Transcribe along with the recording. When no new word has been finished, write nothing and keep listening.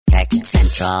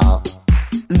Central.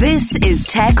 This is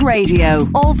Tech Radio.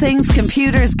 All things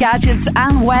computers, gadgets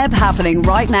and web happening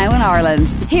right now in Ireland.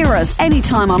 Hear us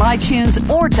anytime on iTunes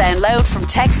or download from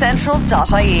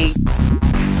techcentral.ie.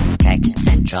 Tech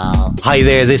Central. Hi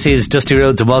there, this is Dusty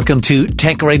Rhodes and welcome to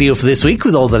Tech Radio for this week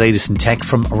with all the latest in tech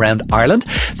from around Ireland.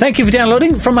 Thank you for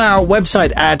downloading from our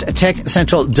website at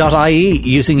techcentral.ie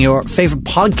using your favourite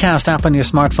podcast app on your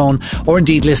smartphone or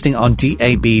indeed listening on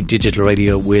DAB digital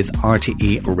radio with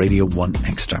RTE Radio 1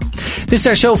 Extra. This is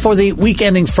our show for the week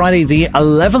ending Friday the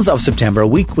 11th of September, a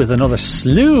week with another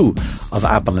slew of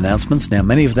Apple announcements. Now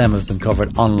many of them have been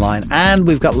covered online and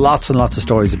we've got lots and lots of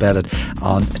stories about it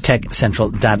on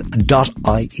techcentral.ie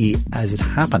as it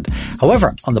happened.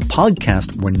 However, on the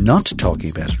podcast, we're not talking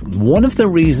about it. One of the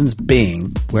reasons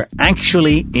being we're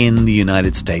actually in the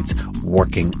United States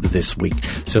working this week.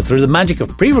 So through the magic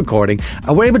of pre-recording,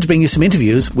 we're able to bring you some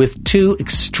interviews with two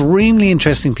extremely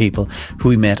interesting people who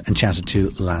we met and chatted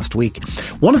to last week.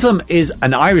 One of them is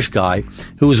an Irish guy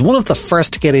who was one of the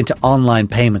first to get into online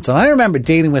payments. And I remember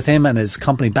dealing with him and his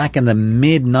company back in the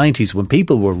mid-90s when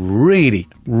people were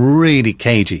really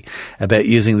cagey about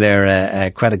using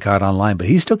their credit card online. But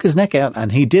he stuck his neck out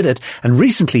and he did it. And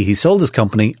recently he sold his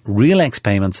company, Realex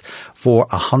Payments, for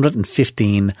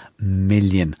 €115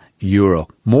 million.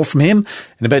 More from him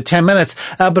in about 10 minutes.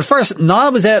 But first,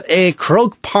 Niall was at a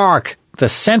Croke Park, the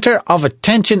centre of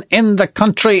attention in the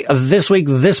country this week,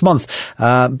 this month,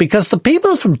 because the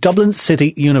people from Dublin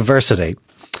City University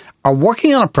are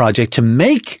working on a project to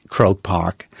make Croke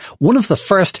Park one of the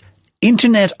first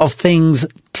Internet of Things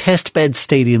testbed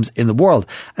stadiums in the world.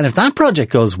 And if that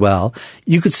project goes well,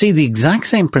 you could see the exact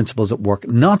same principles at work,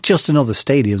 not just in other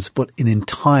stadiums, but in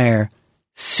entire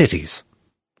cities.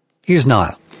 Here's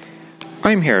Niall.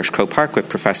 I'm here at Croke Park with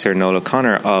Professor Noel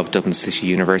O'Connor of Dublin City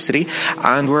University,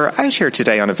 and we're out here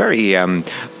today on a very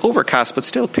overcast but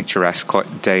still picturesque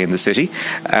day in the city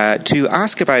to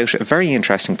ask about a very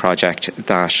interesting project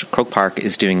that Croke Park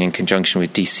is doing in conjunction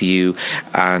with DCU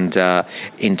and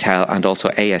Intel and also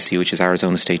ASU, which is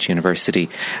Arizona State University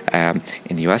in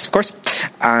the US, of course.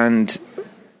 And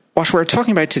what we're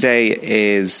talking about today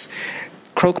is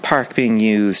Croke Park being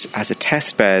used as a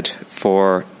test bed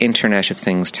for Internet of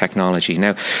Things technology.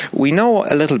 Now, we know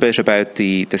a little bit about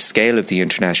the scale of the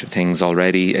Internet of Things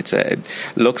already. It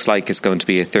looks like it's going to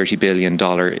be a $30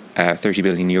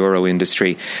 billion euro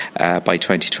industry by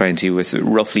 2020 with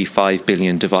roughly 5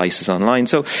 billion devices online.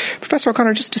 So, Professor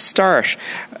O'Connor, just to start,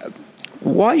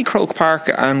 why Croke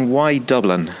Park and why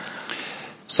Dublin?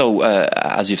 So,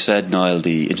 as you've said, Niall,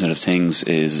 the Internet of Things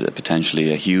is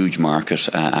potentially a huge market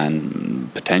and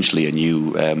potentially a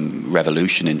new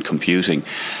revolution in computing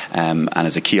and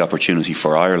is a key opportunity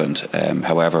for Ireland.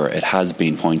 However, it has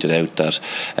been pointed out that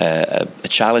a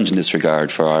challenge in this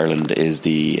regard for Ireland is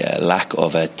the lack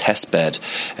of a test bed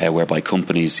whereby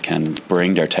companies can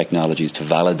bring their technologies to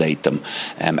validate them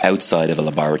outside of a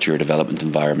laboratory or development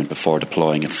environment before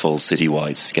deploying at full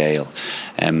citywide scale.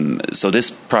 So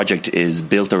this project is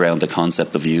built around the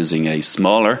concept of using a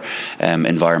smaller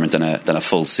environment than a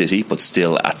full city, but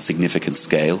still at significant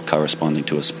scale, corresponding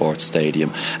to a sports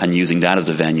stadium, and using that as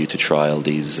a venue to trial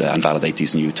these and validate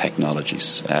these new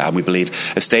technologies. And we believe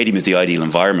a stadium is the ideal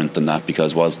environment in that,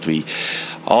 because whilst we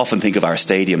often think of our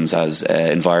stadiums as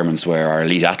environments where our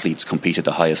elite athletes compete at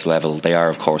the highest level, they are,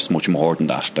 of course, much more than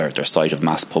that. They're site of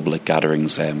mass public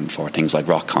gatherings for things like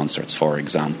rock concerts, for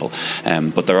example.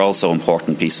 But they're also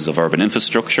important pieces of urban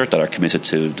infrastructure that are committed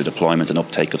to the deployment and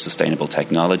uptake of sustainable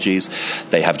technologies.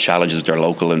 They have challenges with their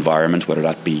local environment, whether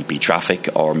that be traffic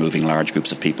or moving large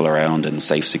groups of people around in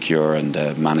safe, secure and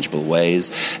manageable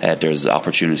ways. There's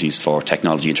opportunities for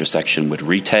technology intersection with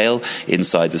retail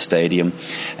inside the stadium.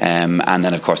 And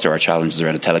then, of course, there are challenges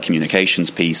around the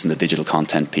telecommunications piece and the digital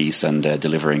content piece and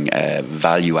delivering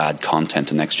value-add content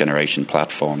to next-generation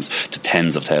platforms to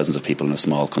tens of thousands of people in a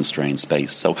small, constrained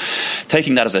space. So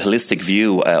taking that as a holistic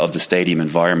view of the stadium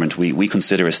environment, we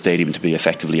consider a stadium to be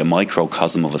effectively a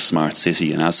microcosm of a smart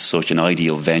city, and as such an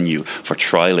ideal venue for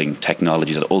trialling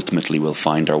technologies that ultimately will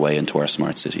find their way into our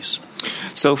smart cities.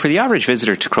 So for the average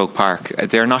visitor to Croke Park,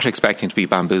 they're not expecting to be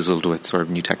bamboozled with sort of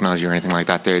new technology or anything like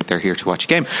that. They're here to watch a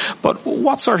game. But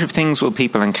what sort of things will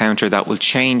people encounter that will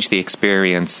change the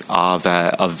experience of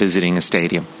visiting a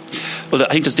stadium? Well, I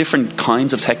think there's different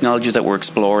kinds of technologies that we're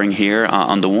exploring here.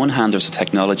 On the one hand, there's a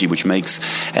technology which makes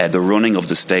the running of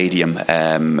the stadium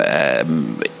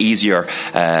easier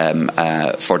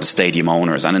for the stadium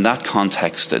owners. And in that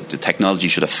context, the technology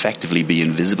should effectively be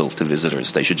invisible to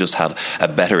visitors. They should just have a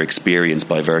better experience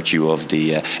by virtue of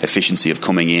the efficiency of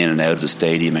coming in and out of the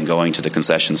stadium and going to the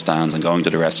concession stands and going to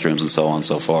the restrooms and so on and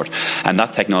so forth. And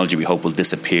that technology, we hope, will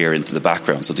disappear into the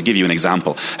background. So to give you an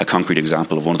example, a concrete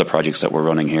example of one of the projects that we're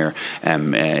running here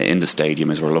in the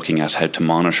stadium is we're looking at how to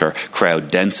monitor crowd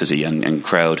density and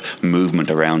crowd movement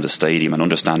around the stadium and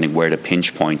understanding where the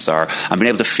pinch points are and being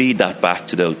able to feed that back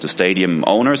to the stadium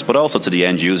owners, but also to the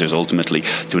end users ultimately,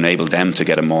 to enable them to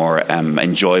get a more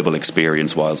enjoyable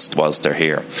experience whilst they're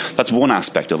here. That's one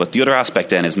aspect of it. The other aspect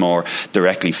then is more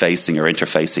directly facing or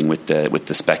interfacing with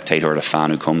the spectator or the fan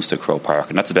who comes to Croke Park,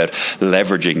 and that's about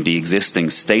leveraging the existing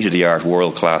state-of-the-art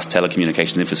world-class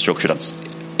telecommunication infrastructure that's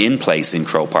in place in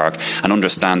Croke Park and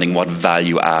understanding what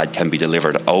value add can be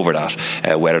delivered over that,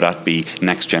 whether that be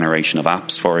next generation of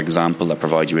apps, for example, that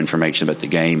provide you information about the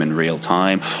game in real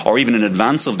time, or even in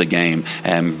advance of the game,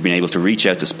 being able to reach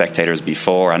out to spectators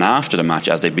before and after the match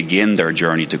as they begin their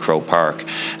journey to Croke Park.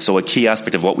 So a key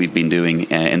aspect of what we've been doing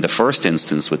in the first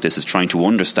instance with this is trying to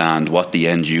understand what the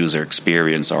end user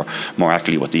experience, or more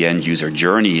accurately what the end user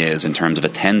journey is in terms of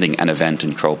attending an event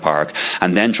in Croke Park,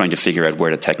 and then trying to figure out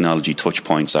where the technology touch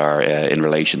points are in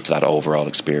relation to that overall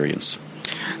experience.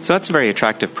 So that's a very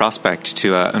attractive prospect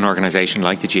to an organisation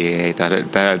like the GAA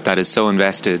that is so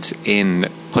invested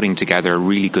in putting together a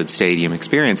really good stadium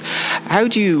experience. How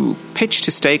do you pitch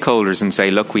to stakeholders and say,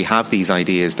 look, we have these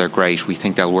ideas, they're great, we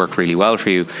think they'll work really well for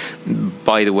you.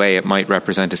 By the way, it might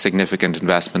represent a significant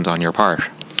investment on your part.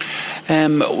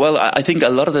 Well, I think a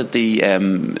lot of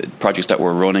the projects that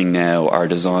we're running now are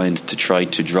designed to try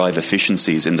to drive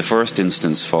efficiencies in the first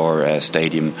instance for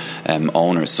stadium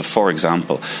owners. So, for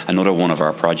example, another one of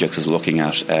our projects is looking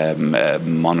at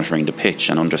monitoring the pitch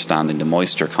and understanding the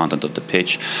moisture content of the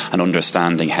pitch and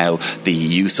understanding how the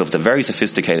use of the very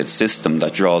sophisticated system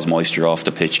that draws moisture off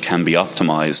the pitch can be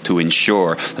optimised to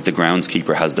ensure that the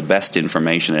groundskeeper has the best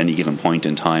information at any given point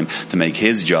in time to make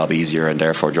his job easier and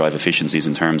therefore drive efficiencies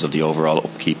in terms of the overall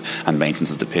upkeep and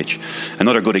maintenance of the pitch.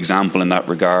 Another good example in that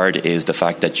regard is the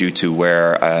fact that due to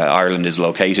where Ireland is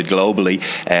located globally,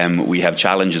 we have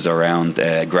challenges around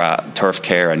turf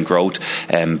care and growth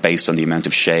based on the amount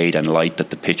of shade and light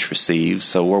that the pitch receives.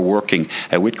 So we're working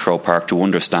with Croke Park to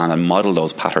understand and model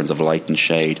those patterns of light and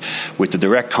shade, with the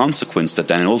direct consequence that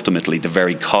then ultimately the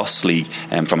very costly,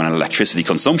 from an electricity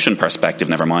consumption perspective,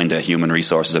 never mind the human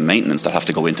resources and maintenance that have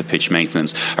to go into pitch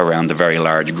maintenance around the very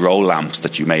large grow lamps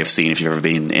that you may have seen if you've ever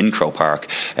been in Croke Park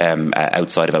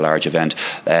outside of a large event,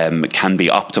 can be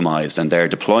optimised, and their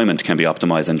deployment can be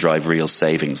optimised and drive real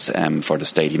savings for the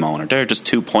stadium owner. They're just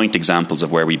 2 point examples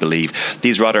of where we believe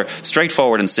these rather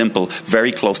straightforward and simple,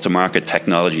 very close to market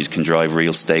technologies can drive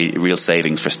real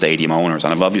savings for stadium owners.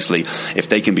 And obviously, if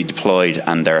they can be deployed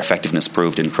and their effectiveness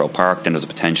proved in Croke Park, then there's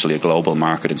potentially a global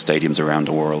market in stadiums around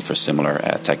the world for similar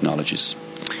technologies.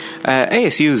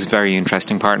 ASU is a very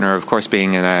interesting partner, of course,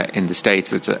 being in the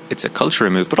States. It's a culture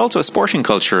removed, but also a sporting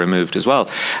culture removed as well.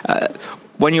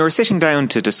 When you were sitting down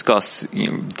to discuss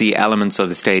the elements of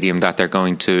the stadium that are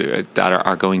going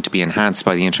to be enhanced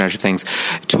by the Internet of Things,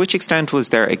 to which extent was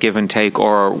there a give and take,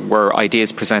 or were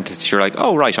ideas presented that you're like,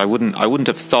 oh right, I wouldn't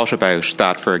have thought about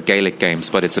that for Gaelic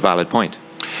games, but it's a valid point?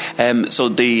 So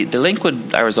the link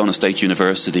with Arizona State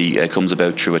University comes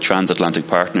about through a transatlantic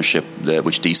partnership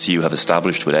which DCU have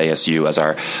established with ASU as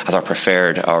our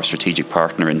preferred, our strategic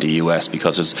partner in the US,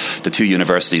 because the two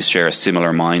universities share a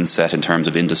similar mindset in terms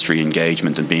of industry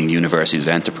engagement and being universities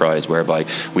of enterprise, whereby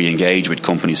we engage with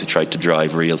companies who try to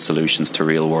drive real solutions to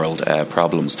real world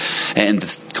problems. In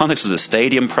the context of the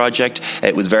stadium project,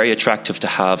 it was very attractive to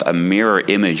have a mirror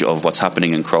image of what's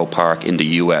happening in Croke Park in the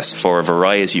US for a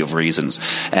variety of reasons.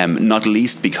 Not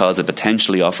least because it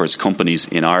potentially offers companies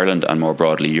in Ireland and more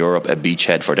broadly Europe a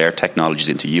beachhead for their technologies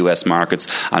into US markets,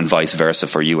 and vice versa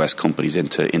for US companies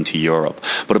into Europe.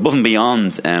 But above and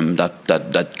beyond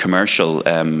that commercial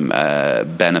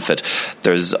benefit,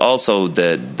 there's also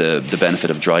the benefit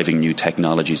of driving new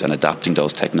technologies and adapting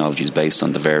those technologies based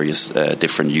on the various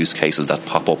different use cases that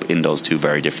pop up in those two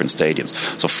very different stadiums.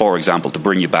 So, for example, to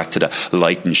bring you back to the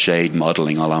light and shade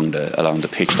modelling along the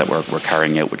pitch that we're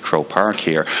carrying out with Croke Park here,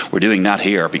 here. We're doing that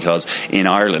here because in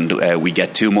Ireland we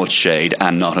get too much shade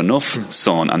and not enough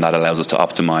sun, and that allows us to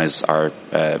optimise our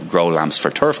grow lamps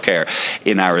for turf care.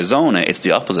 In Arizona, it's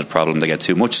the opposite problem. They get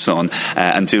too much sun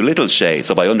and too little shade.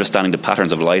 So by understanding the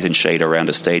patterns of light and shade around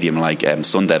a stadium like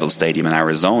Sun Devil Stadium in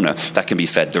Arizona, that can be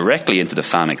fed directly into the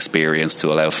fan experience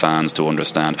to allow fans to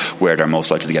understand where they're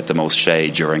most likely to get the most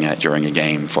shade during a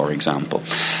game, for example.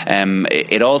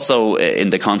 It also, in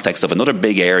the context of another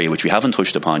big area which we haven't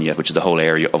touched upon yet, which is the whole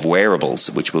area of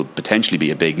wearables, which will potentially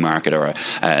be a big market or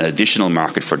an additional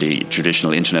market for the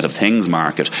traditional Internet of Things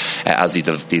market as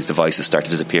these devices start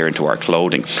to disappear into our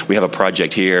clothing. We have a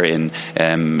project here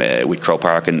with Croke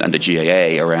Park and the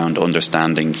GAA around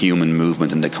understanding human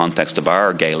movement in the context of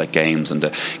our Gaelic games and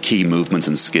the key movements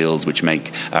and skills which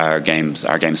make our games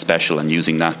special, and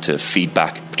using that to feed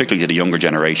back, particularly to the younger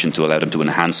generation, to allow them to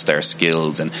enhance their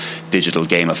skills in digital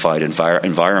gamified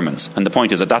environments. And the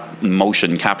point is that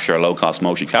motion capture, low-cost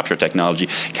motion capture technology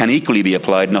can equally be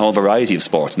applied in a whole variety of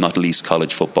sports, not least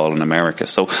college football in America.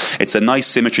 So it's a nice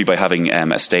symmetry by having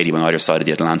a stadium on either side of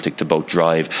the Atlantic to both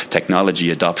drive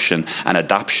technology adoption and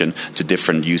adaptation to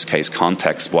different use case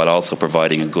contexts, while also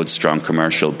providing a good, strong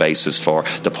commercial basis for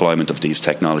deployment of these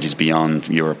technologies beyond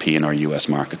European or US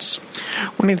markets.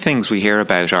 One of the things we hear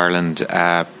about Ireland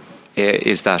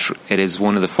is that it is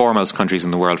one of the foremost countries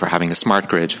in the world for having a smart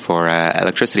grid for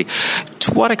electricity.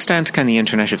 To what extent can the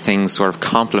Internet of Things sort of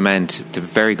complement the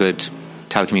very good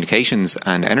telecommunications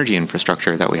and energy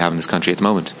infrastructure that we have in this country at the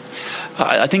moment?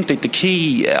 I think that the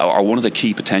key, or one of the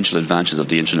key potential advantages of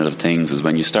the Internet of Things, is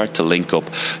when you start to link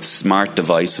up smart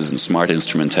devices and smart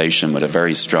instrumentation with a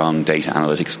very strong data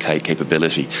analytics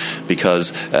capability.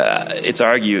 Because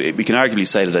we can arguably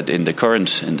say that in the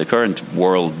current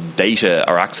world, data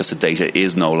or access to data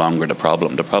is no longer the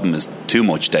problem. The problem is too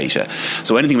much data.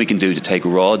 So anything we can do to take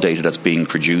raw data that's being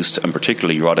produced, and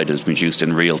particularly raw data that's produced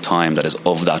in real time, that is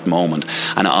of that moment,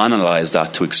 and analyse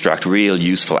that to extract real,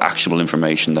 useful, actionable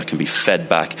information that can be fed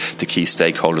back to key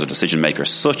stakeholders or decision makers,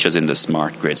 such as in the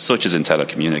smart grid, such as in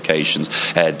telecommunications,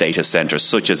 data centres,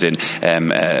 such as in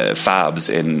fabs,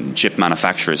 in chip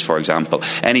manufacturers, for example.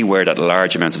 Anywhere that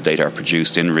large amounts of data are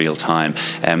produced in real time,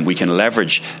 we can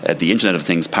leverage the Internet of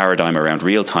Things paradigm around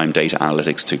real-time data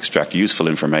analytics to extract useful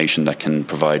information that can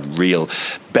provide real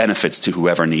benefits to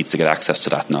whoever needs to get access to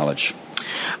that knowledge.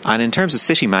 And in terms of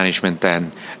city management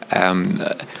then,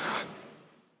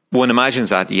 one imagines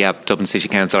that, Dublin City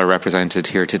Council are represented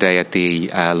here today at the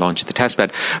launch of the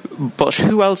testbed. But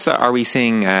who else are we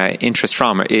seeing interest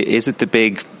from? Is it the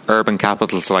big urban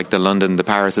capitals like the London, the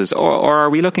Parises, or are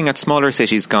we looking at smaller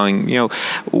cities going,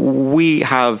 we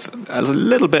have a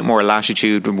little bit more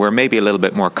latitude, we're maybe a little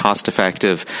bit more cost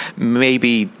effective,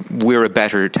 maybe we're a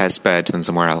better test bed than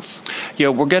somewhere else? Yeah,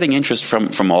 we're getting interest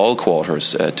from all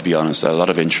quarters, to be honest. A lot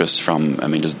of interest from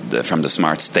the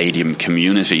smart stadium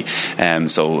community.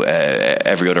 So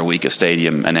every other week a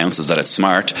stadium announces that it's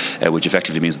smart, which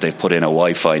effectively means that they've put in a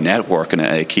Wi-Fi network, and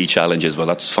a key challenge is, well,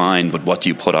 that's fine, but what do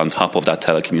you put on top of that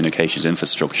telecommunications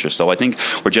infrastructure? So I think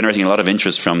we're generating a lot of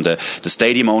interest from the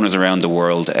stadium owners around the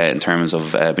world in terms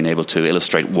of being able to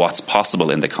illustrate what's possible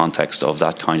in the context of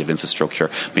that kind of infrastructure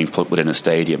being put within a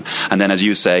stadium. And then, as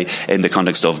you say, in the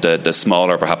context of the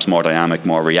smaller, perhaps more dynamic,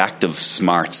 more reactive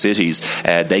smart cities,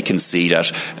 they can see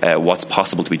that what's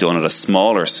possible to be done at a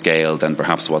smaller scale than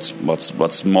perhaps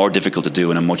what's more difficult to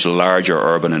do in a much larger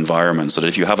urban environment. So that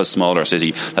if you have a smaller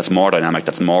city that's more dynamic,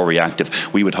 that's more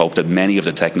reactive, we would hope that many of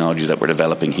the technologies that we're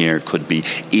developing here could be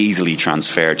easily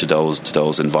transferred to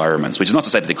those environments, which is not to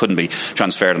say that they couldn't be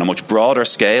transferred on a much broader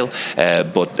scale,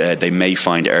 but they may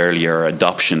find earlier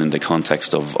adoption in the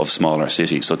context of smaller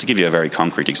cities. So to give you a very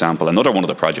concrete example, another one of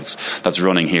the projects that's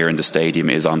running here in the stadium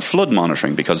is on flood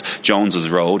monitoring, because Jones's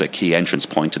Road, a key entrance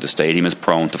point to the stadium, is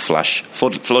prone to flash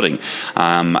flooding.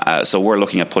 So we're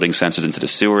looking at putting sensors into the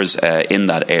sewers in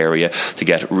that area to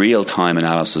get real-time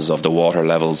analysis of the water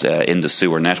levels in the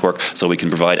sewer network, so we can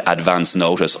provide advance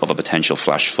notice of a potential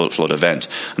flash flood event.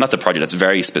 And that's a project that's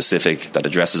very specific, that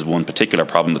addresses one particular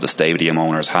problem that the stadium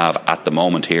owners have at the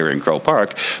moment here in Croke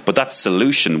Park. But that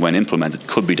solution, when implemented,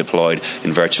 could be deployed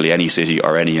in virtually any city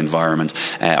or any environment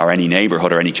or any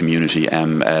neighbourhood or any community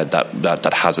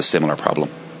that has a similar problem.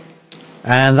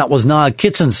 And that was Niall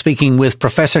Kitson speaking with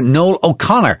Professor Noel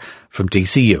O'Connor from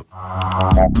DCU.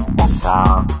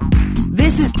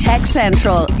 This is Tech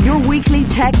Central, your weekly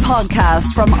tech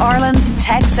podcast from Ireland's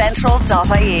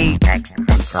techcentral.ie.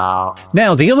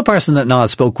 Now, the other person that Niall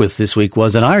spoke with this week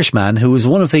was an Irishman who was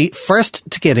one of the first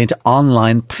to get into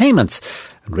online payments.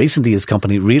 And recently his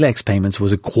company Realex Payments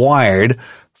was acquired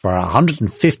for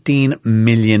 €115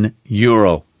 million.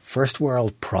 First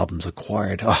world problems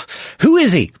acquired. Oh, who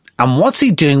is he? And what's he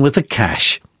doing with the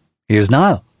cash? Here's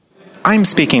Niall. I'm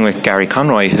speaking with Gary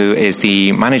Conroy, who is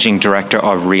the Managing Director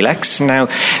of Realex. Now,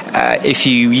 if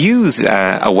you use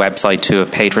a website to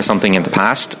have paid for something in the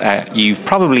past, you've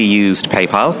probably used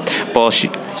PayPal, but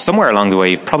somewhere along the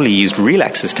way you've probably used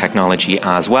Realex's technology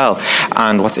as well.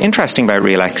 And what's interesting about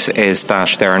Realex is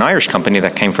that they're an Irish company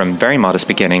that came from very modest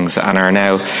beginnings and are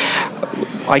now,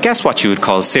 I guess, what you would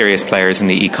call serious players in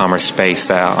the e-commerce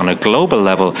space on a global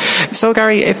level. So,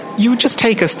 Gary, if you would just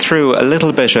take us through a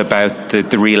little bit about the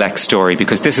Realex story,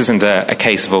 because this isn't a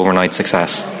case of overnight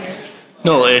success.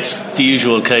 No, it's the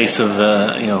usual case of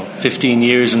 15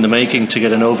 years in the making to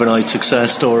get an overnight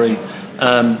success story.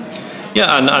 And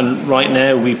right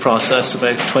now we process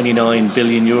about 29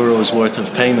 billion euros worth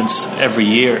of payments every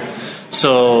year.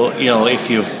 So, if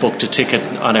you've booked a ticket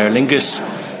on Aer Lingus,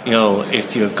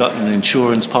 if you've gotten an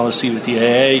insurance policy with the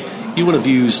AA, you will have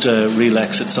used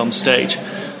Realex at some stage.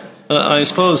 I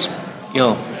suppose,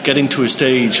 getting to a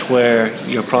stage where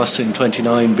you're processing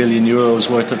 29 billion euros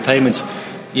worth of payments,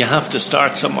 you have to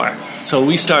start somewhere. So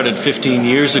we started 15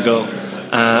 years ago,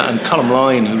 and Colm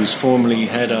Ryan, who was formerly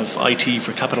head of IT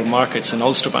for capital markets in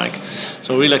Ulster Bank.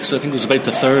 So Realex, I think, was about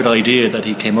the third idea that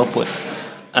he came up with.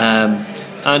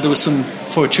 And there was some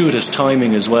fortuitous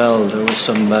timing as well. There was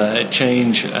some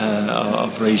change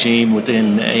of regime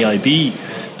within AIB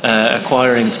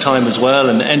acquiring at the time as well.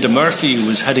 And Enda Murphy, who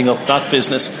was heading up that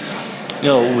business,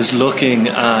 was looking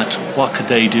at what could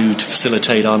they do to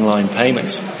facilitate online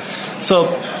payments. So,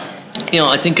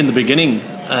 I think in the beginning,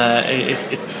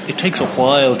 it takes a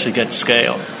while to get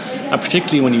scale. And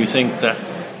particularly when you think that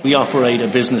we operate a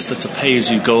business that's a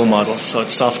pay-as-you-go model, so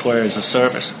it's software as a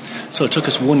service. So it took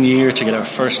us 1 year to get our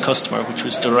first customer, which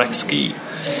was Direct Ski.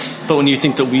 But when you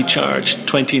think that we charge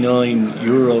 29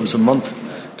 euros a month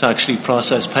to actually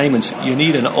process payments, you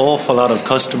need an awful lot of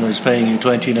customers paying you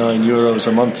 29 euros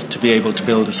a month to be able to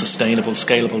build a sustainable,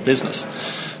 scalable business.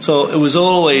 So it was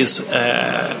always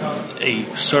a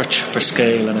search for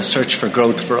scale and a search for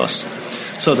growth for us.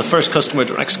 So the first customer,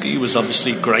 Direct Ski, was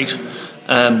obviously great.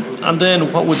 And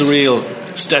then what were the real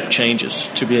step changes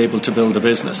to be able to build a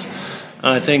business?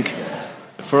 And I think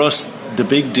for us, the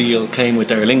big deal came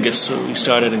with Aer Lingus. So we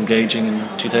started engaging in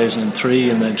 2003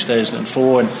 and then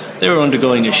 2004, and they were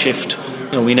undergoing a shift.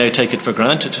 We now take it for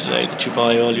granted today that you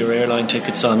buy all your airline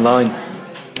tickets online.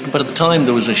 But at the time,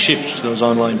 there was a shift to those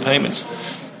online payments.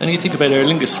 And you think about Aer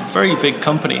Lingus, a very big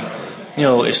company,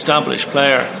 established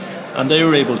player, and they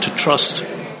were able to trust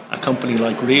a company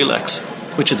like Realex,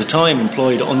 which at the time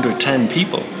employed under 10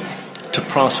 people, to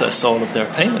process all of their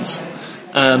payments.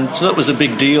 So that was a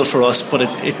big deal for us, but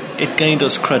it gained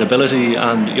us credibility,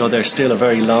 and they're still a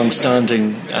very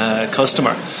long-standing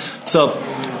customer. So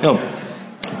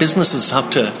businesses have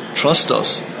to trust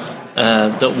us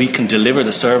that we can deliver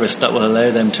the service that will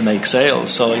allow them to make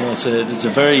sales. So it's a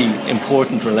very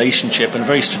important relationship and a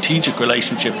very strategic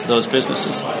relationship for those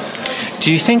businesses.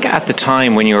 Do you think at the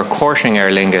time when you were courting Aer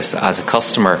Lingus as a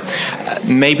customer,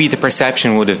 maybe the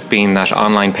perception would have been that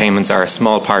online payments are a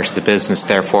small part of the business,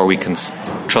 therefore we can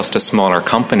trust a smaller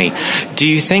company? Do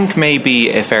you think maybe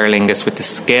if Aer Lingus, with the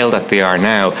scale that they are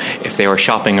now, if they were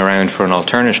shopping around for an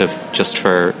alternative just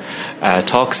for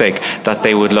talk's sake, that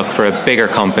they would look for a bigger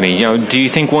company? Do you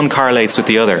think one correlates with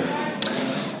the other?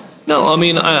 No,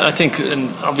 I think,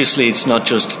 and obviously it's not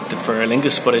just for Aer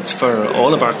Lingus, but it's for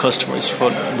all of our customers.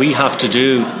 What we have to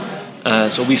do,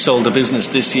 so we sold the business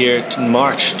this year in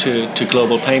March to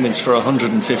Global Payments for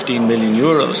 115 million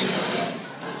euros.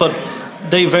 But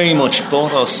they very much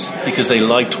bought us because they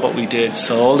liked what we did.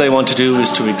 So all they want to do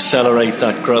is to accelerate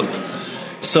that growth.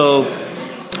 So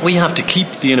we have to keep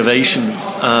the innovation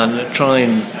and try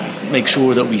and make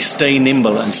sure that we stay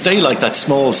nimble and stay like that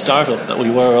small startup that we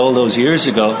were all those years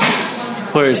ago,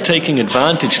 whereas taking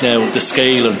advantage now of the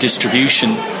scale of distribution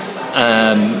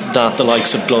that the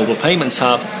likes of Global Payments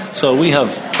have. So we have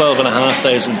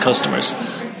 12,500 customers,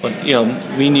 but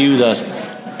we knew that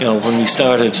when we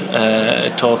started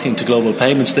talking to Global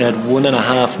Payments, they had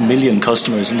 1.5 million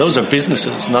customers, and those are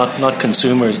businesses, not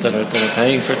consumers that are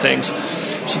paying for things.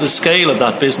 So the scale of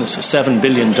that business, a $7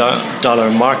 billion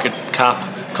market cap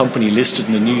company listed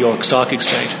in the New York Stock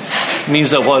Exchange,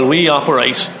 means that while we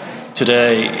operate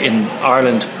today in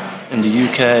Ireland, in the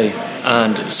UK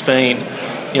and Spain,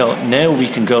 now we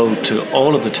can go to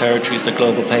all of the territories that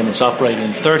Global Payments operate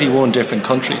in, 31 different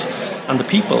countries, and the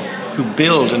people who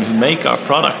build and who make our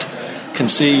product can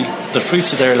see the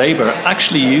fruits of their labour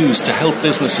actually used to help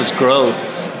businesses grow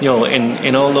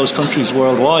in all those countries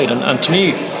worldwide. And to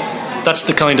me, that's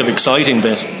the kind of exciting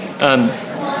bit.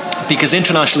 Because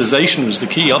internationalization was the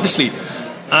key. Obviously,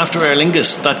 after Aer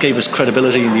Lingus, that gave us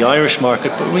credibility in the Irish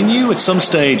market, but we knew at some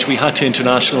stage we had to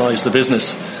internationalise the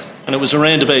business. And it was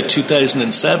around about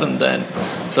 2007 then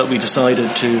that we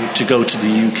decided to go to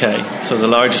the UK. So the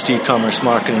largest e-commerce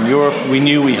market in Europe, we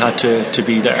knew we had to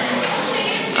be there.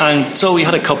 And so we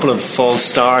had a couple of false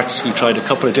starts. We tried a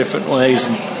couple of different ways,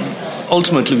 and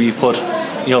ultimately we put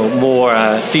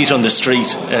more feet on the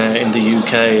street in the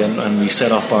UK, and we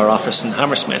set up our office in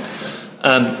Hammersmith.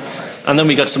 And then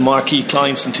we got some marquee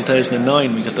clients in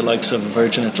 2009. We got the likes of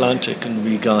Virgin Atlantic, and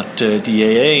we got the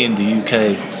AA in the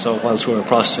UK. So whilst we were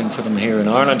processing for them here in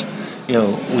Ireland,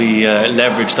 we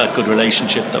leveraged that good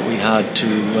relationship that we had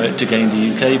to gain the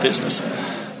UK business.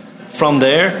 From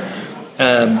there,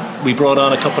 we brought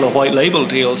on a couple of white label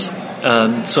deals.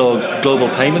 So Global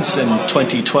Payments in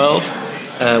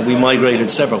 2012, we migrated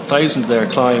several thousand of their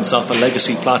clients off a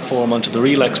legacy platform onto the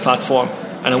Realex platform.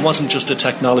 And it wasn't just a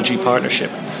technology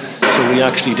partnership. So we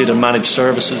actually did a managed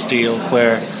services deal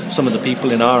where some of the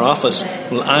people in our office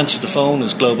will answer the phone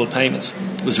as Global Payments.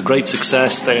 It was a great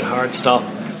success. They had hard stop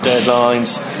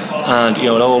deadlines, and it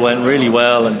all went really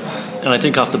well. And I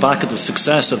think off the back of the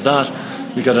success of that,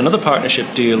 we got another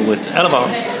partnership deal with Elevon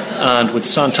and with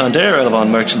Santander Elevon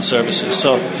Merchant Services.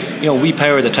 So we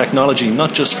power the technology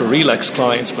not just for Realex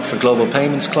clients, but for Global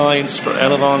Payments clients, for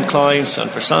Elevon clients, and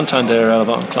for Santander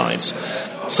Elevon clients.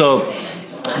 So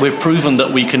we've proven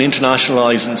that we can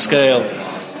internationalise and scale,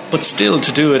 but still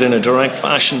to do it in a direct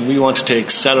fashion. We wanted to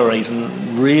accelerate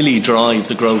and really drive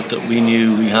the growth that we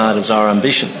knew we had as our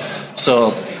ambition.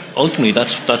 So ultimately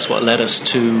that's what led us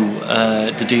to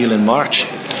the deal in March.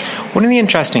 One of the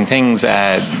interesting things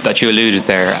that you alluded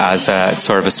there as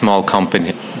sort of a small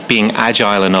company, being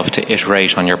agile enough to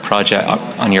iterate on your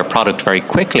product very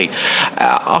quickly.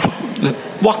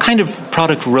 What kind of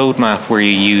product roadmap were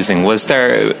you using? Was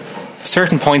there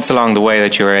certain points along the way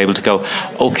that you were able to go,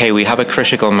 okay, we have a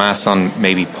critical mass on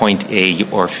maybe point A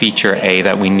or feature A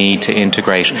that we need to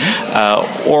integrate?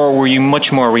 Or were you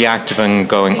much more reactive and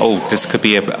going, this could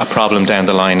be a problem down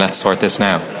the line, let's sort this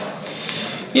now?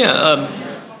 Yeah,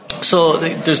 so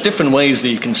there's different ways that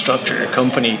you can structure your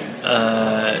company,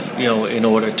 in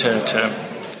order to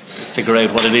figure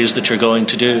out what it is that you're going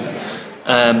to do.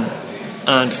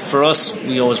 And for us,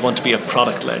 we always want to be a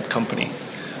product-led company.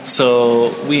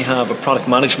 So we have a product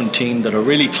management team that are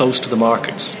really close to the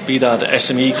markets, be that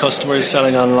SME customers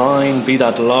selling online, be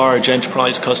that large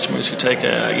enterprise customers who take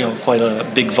quite a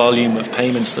big volume of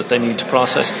payments that they need to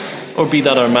process, or be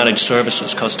that our managed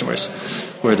services customers,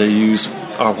 where they use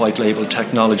our white label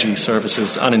technology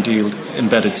services and indeed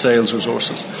embedded sales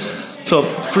resources. So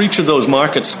for each of those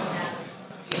markets,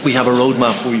 we have a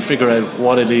roadmap where we figure out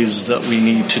what it is that we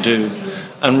need to do.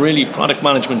 And really, product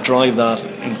management drive that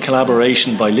in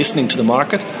collaboration by listening to the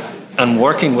market and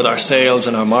working with our sales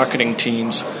and our marketing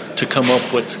teams to come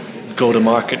up with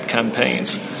go-to-market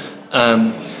campaigns.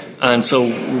 And so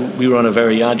we run a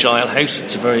very agile house.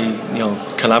 It's a very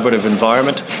collaborative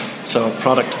environment. So our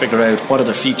product figure out what are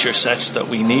the feature sets that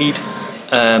we need.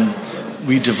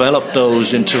 We develop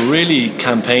those into really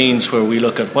campaigns where we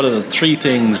look at what are the three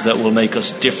things that will make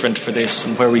us different for this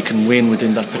and where we can win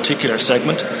within that particular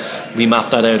segment. We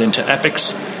map that out into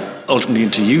epics, ultimately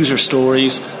into user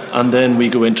stories, and then we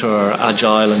go into our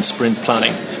agile and sprint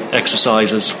planning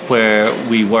exercises where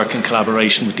we work in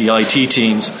collaboration with the IT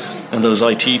teams, and those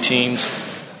IT teams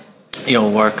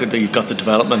work. You've got the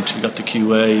development, you've got the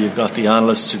QA, you've got the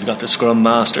analysts, you've got the Scrum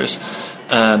Masters,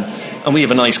 and we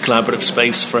have a nice collaborative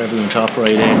space for everyone to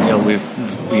operate in.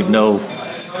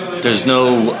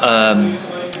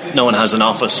 No one has an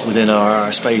office within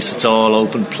our space. It's all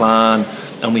open plan,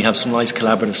 and we have some nice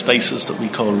collaborative spaces that we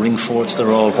call ring forts.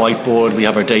 They're all whiteboard. We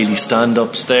have our daily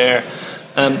stand-ups there.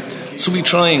 So we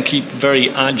try and keep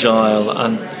very agile,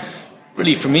 and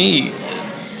really for me,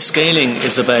 scaling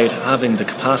is about having the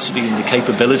capacity and the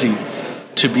capability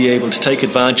to be able to take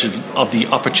advantage of the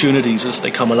opportunities as they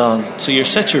come along. So you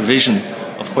set your vision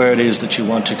of where it is that you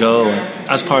want to go. And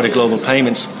as part of Global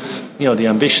Payments, the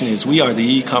ambition is we are the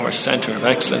e-commerce centre of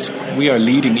excellence. We are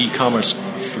leading e-commerce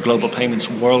for Global Payments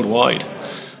worldwide.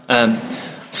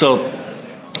 So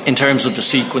in terms of the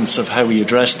sequence of how we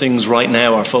address things, right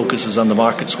now our focus is on the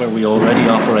markets where we already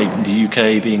operate, in the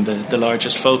UK being the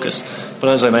largest focus. But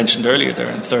as I mentioned earlier,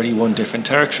 they're in 31 different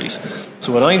territories.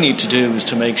 So what I need to do is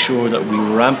to make sure that we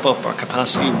ramp up our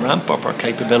capacity, ramp up our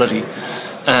capability.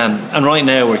 And right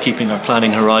now we're keeping our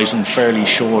planning horizon fairly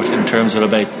short in terms of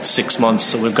about 6 months.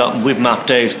 So we've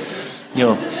mapped out,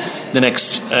 the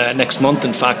next month.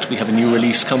 In fact, we have a new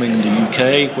release coming in the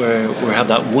UK where we have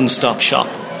that one-stop shop.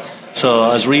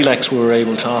 So as Realex, we were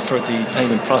able to offer the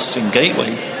payment processing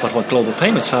gateway, but what Global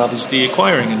Payments have is the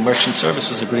acquiring and merchant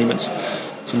services agreements.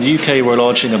 So in the UK, we're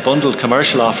launching a bundled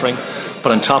commercial offering,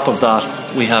 but on top of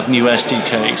that, we have new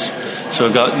SDKs. So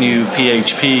we've got new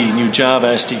PHP, new Java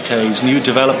SDKs, new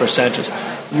developer centers.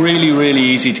 Really, really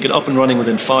easy to get up and running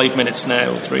within 5 minutes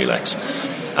now with Realex.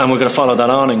 And we're going to follow that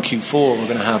on in Q4. We're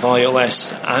going to have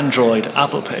iOS, Android,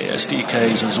 Apple Pay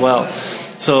SDKs as well.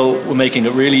 So we're making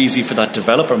it really easy for that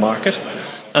developer market.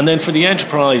 And then for the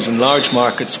enterprise and large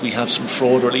markets, we have some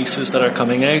fraud releases that are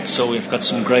coming out. So we've got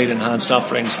some great enhanced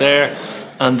offerings there.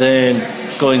 And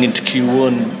then going into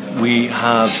Q1, we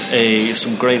have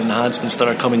some great enhancements that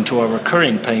are coming to our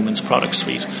recurring payments product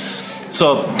suite.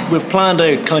 So we've planned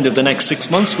out kind of the next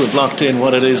 6 months. We've locked in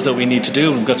what it is that we need to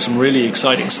do. We've got some really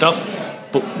exciting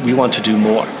stuff, but we want to do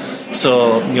more.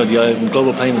 So, the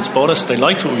Global Payments bought us. They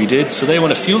liked what we did, so they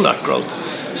want to fuel that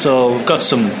growth. So we've got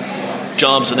some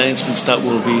jobs announcements that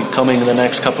will be coming in the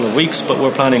next couple of weeks, but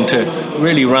we're planning to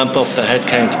really ramp up the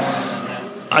headcount.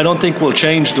 I don't think we'll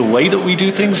change the way that we do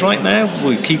things right now.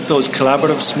 We'll keep those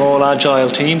collaborative, small, agile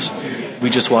teams. We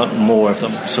just want more of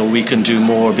them so we can do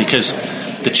more, because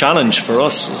the challenge for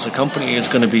us as a company is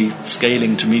going to be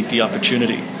scaling to meet the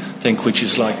opportunity, I think, which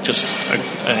is like just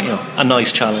a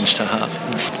nice challenge to have.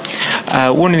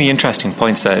 One of the interesting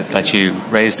points that you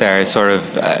raised there is sort of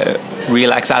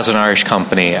Realex as an Irish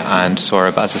company and sort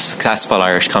of as a successful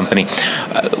Irish company.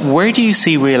 Where do you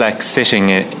see Realex sitting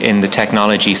in the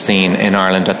technology scene in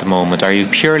Ireland at the moment? Are you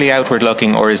purely outward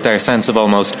looking, or is there a sense of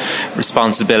almost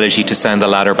responsibility to send the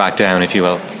ladder back down, if you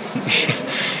will?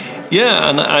 Yeah,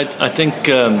 and I think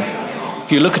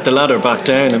if you look at the ladder back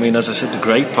down, I mean, as I said, the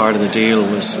great part of the deal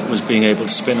was being able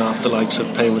to spin off the likes of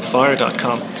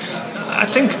paywithfire.com. I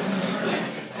think,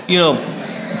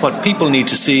 what people need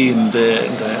to see in the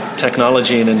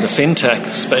technology and in the fintech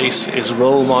space is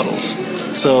role models.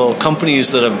 So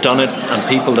companies that have done it and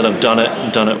people that have done it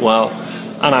and done it well.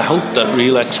 And I hope that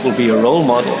Realex will be a role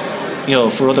model,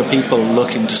 for other people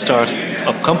looking to start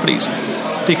up companies.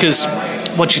 Because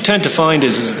what you tend to find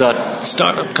is that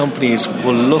startup companies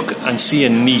will look and see a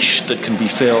niche that can be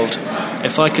filled.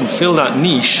 If I can fill that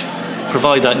niche,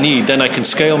 provide that need, then I can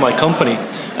scale my company.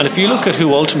 And if you look at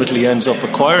who ultimately ends up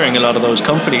acquiring a lot of those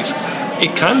companies,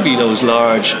 it can be those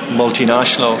large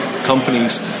multinational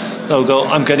companies that will go,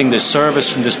 I'm getting this service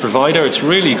from this provider, it's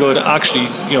really good, actually,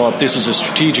 this is a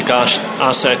strategic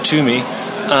asset to me,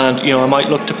 and I might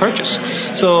look to purchase.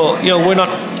 So we're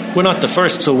not the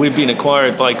first. So we've been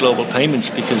acquired by Global Payments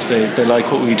because they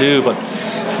like what we do. But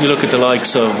you look at the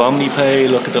likes of OmniPay,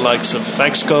 look at the likes of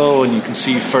Fexco, and you can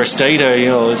see First Data,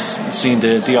 has seen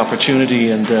the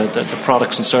opportunity and the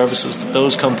products and services that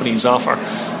those companies offer.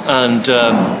 And,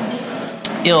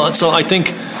 so I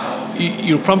think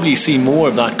you'll probably see more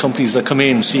of that, companies that come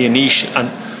in, see a niche,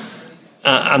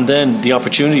 and then the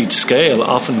opportunity to scale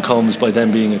often comes by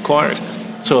them being acquired.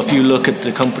 So if you look at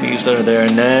the companies that are there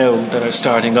now that are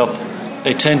starting up,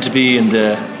 they tend to be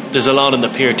there's a lot in the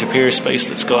peer-to-peer space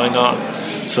that's going on.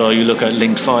 So you look at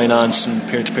linked finance and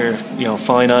peer-to-peer,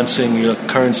 financing, you look at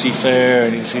Currency Fair,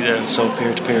 and you see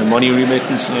peer-to-peer money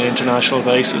remittance on an international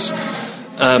basis.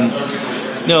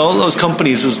 All those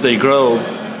companies, as they grow,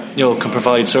 can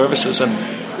provide services. And,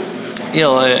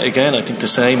 again, I think the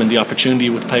same in the opportunity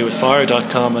with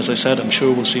paywithfire.com. As I said, I'm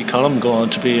sure we'll see Colm go on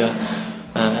to be a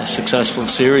successful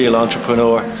serial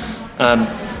entrepreneur.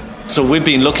 So we've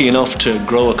been lucky enough to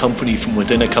grow a company from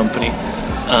within a company,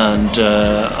 and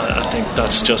I think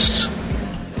it's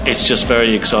just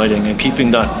very exciting, and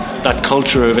keeping that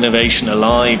culture of innovation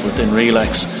alive within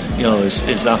Realex,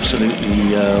 is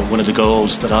absolutely one of the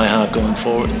goals that I have going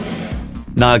forward.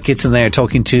 Niall Kitson there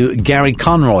talking to Gary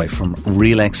Conroy from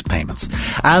Realex Payments.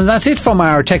 And that's it from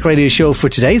our Tech Radio show for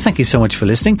today. Thank you so much for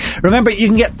listening. Remember, you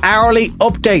can get hourly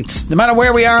updates. No matter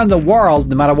where we are in the world,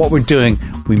 no matter what we're doing,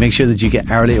 we make sure that you get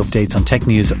hourly updates on tech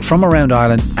news from around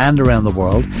Ireland and around the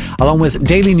world, along with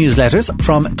daily newsletters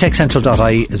from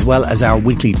techcentral.ie, as well as our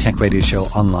weekly Tech Radio show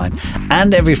online,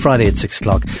 and every Friday at 6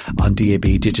 o'clock on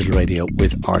DAB Digital Radio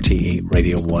with RTE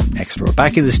Radio 1 Extra. We're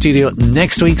back in the studio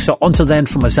next week, so until then,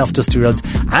 from myself, Dusty Rhodes,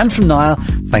 and from Niall,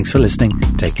 thanks for listening.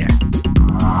 Take care.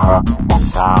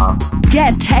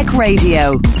 Get Tech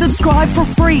Radio. Subscribe for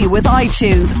free with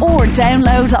iTunes or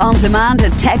download on demand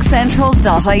at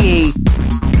techcentral.ie.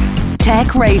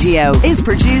 Tech Radio is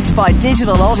produced by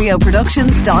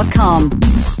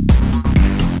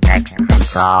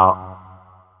digitalaudioproductions.com.